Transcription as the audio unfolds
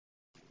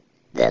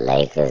The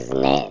Lakers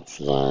Nets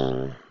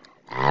game,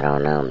 I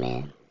don't know,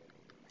 man.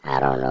 I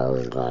don't know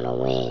who's gonna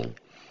win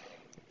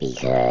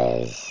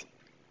because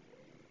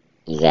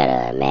you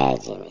gotta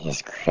imagine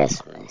it's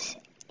Christmas.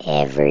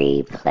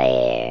 Every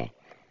player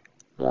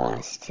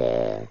wants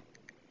to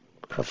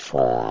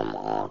perform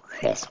on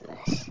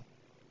Christmas.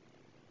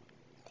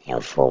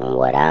 And from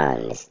what I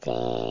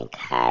understand,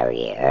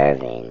 Kyrie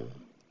Irving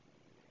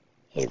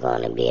is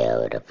going to be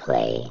able to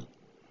play.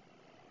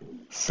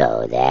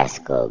 So that's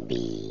going to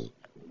be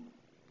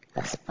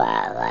a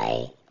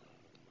spotlight.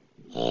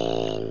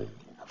 And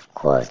of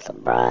course,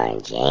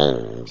 LeBron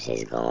James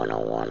is going to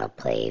want to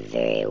play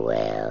very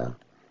well.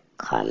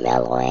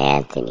 Carmelo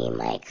Anthony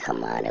might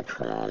come out and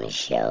put on a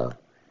show.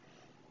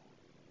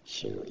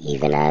 Shoot,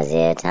 even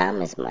Isaiah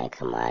Thomas might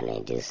come out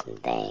and do some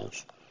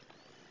things.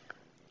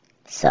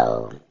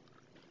 So,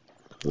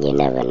 you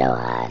never know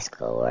how it's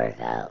going to work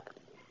out.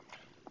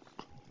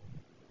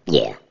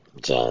 Yeah,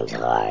 James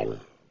Harden,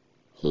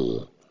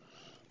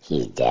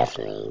 he's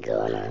definitely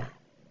going to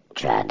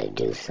try to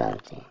do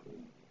something.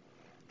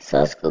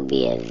 So it's going to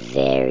be a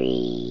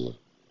very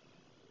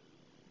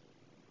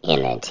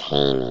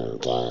entertaining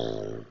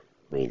game,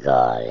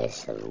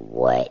 regardless of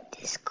what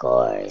the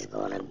score is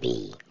going to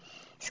be.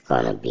 It's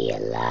going to be a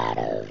lot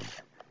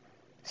of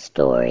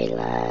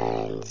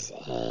storylines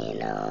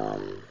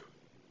and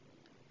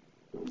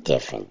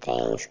different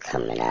things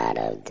coming out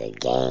of the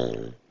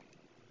game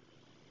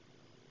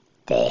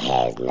that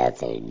has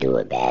nothing to do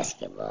with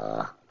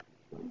basketball.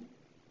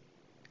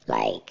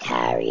 Like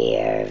Kyrie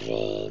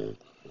Irving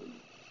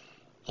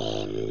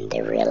and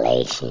the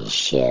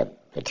relationship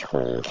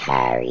between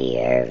Kyrie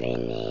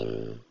Irving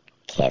and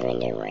Kevin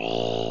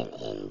Durant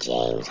and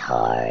James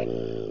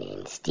Harden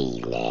and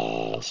Steve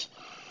Nash,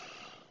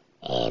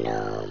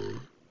 and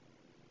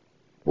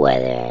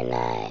whether or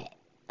not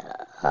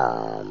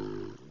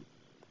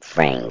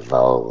Frank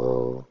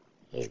Vogel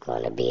is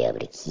going to be able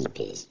to keep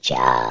his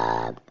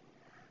job,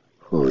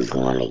 who's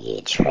going to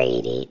get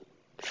traded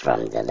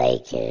from the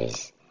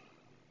Lakers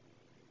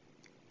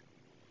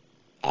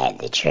at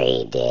the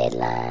trade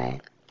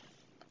deadline.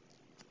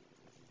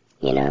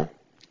 You know,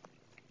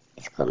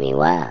 it's going to be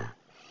wild.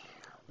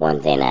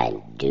 One thing I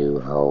do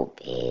hope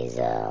is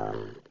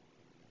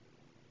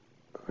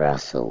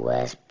Russell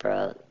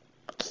Westbrook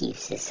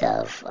keeps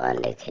himself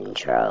under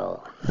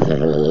control.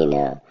 You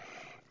know,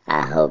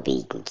 I hope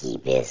he can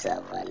keep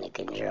himself under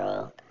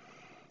control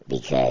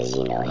because,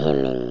 you know,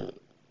 him and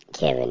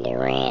Kevin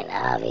Durant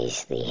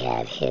obviously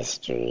have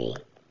history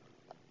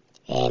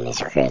and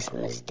it's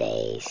Christmas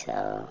Day,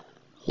 so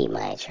he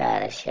might try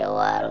to show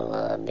out a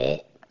little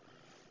bit.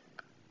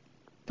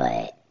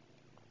 But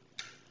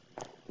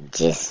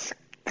just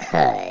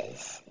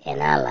 'cause,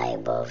 and I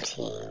like both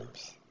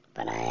teams,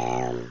 but I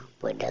am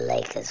with the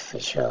Lakers for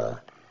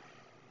sure.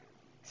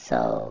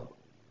 So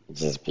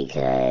just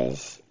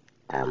because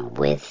I'm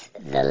with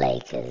the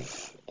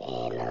Lakers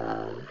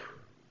and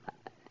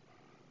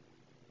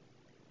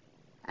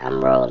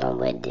I'm rolling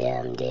with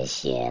them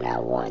this year and I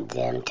want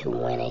them to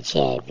win a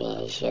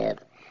championship,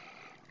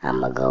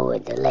 I'm going to go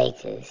with the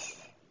Lakers.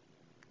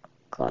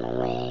 Gonna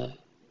win.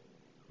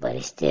 But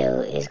it's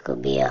going to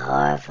be a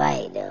hard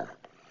fight though.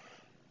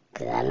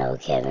 Because I know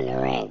Kevin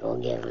Durant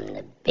going to give him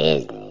the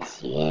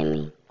business, you hear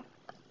me?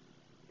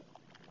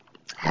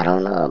 I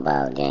don't know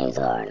about James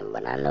Harden,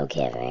 but I know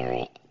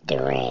Kevin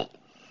Durant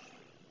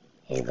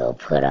is going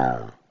to put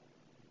on.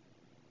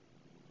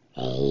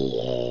 And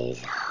he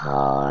is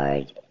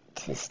hard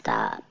to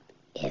stop,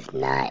 if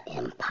not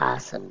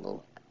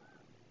impossible.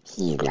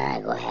 He's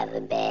not going to have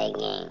a bad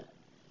game.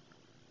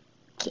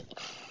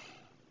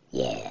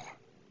 Yeah,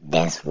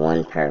 that's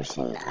one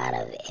person out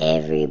of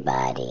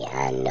everybody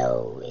I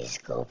know is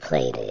going to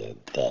play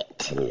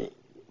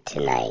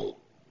tonight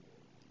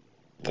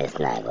that's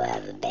not going to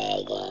have a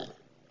bad game.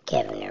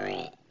 Kevin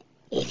Durant.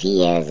 If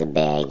he has a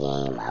bad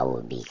game, I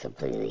would be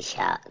completely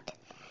shocked.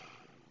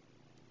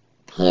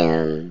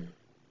 Him,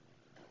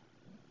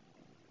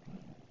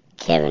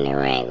 Kevin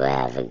Durant will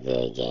have a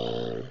good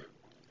game.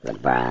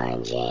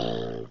 LeBron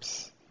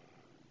James,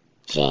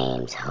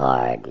 James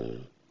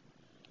Harden,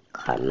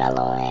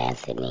 Carmelo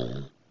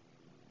Anthony,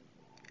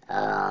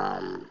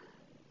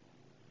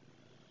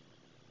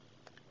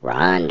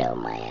 Rondo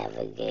might have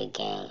a good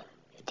game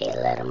if they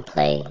let him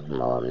play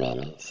more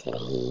minutes and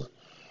he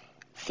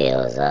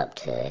feels up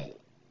to it.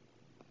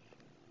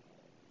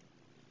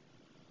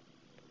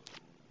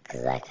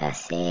 Because like I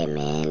said,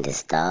 man, the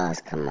stars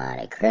come out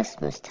at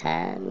Christmas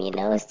time. You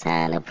know, it's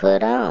time to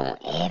put on.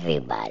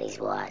 Everybody's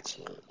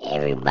watching.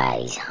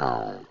 Everybody's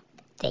home.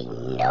 They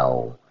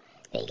know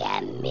they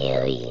got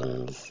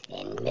millions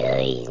and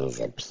millions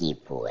of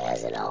people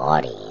as an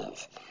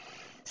audience.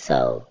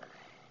 So,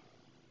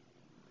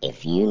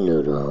 if you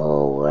knew the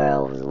whole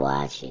world was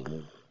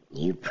watching,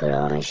 you put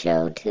on a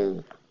show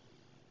too.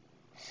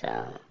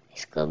 So,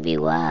 it's going to be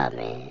wild,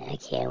 man. I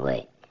can't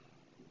wait.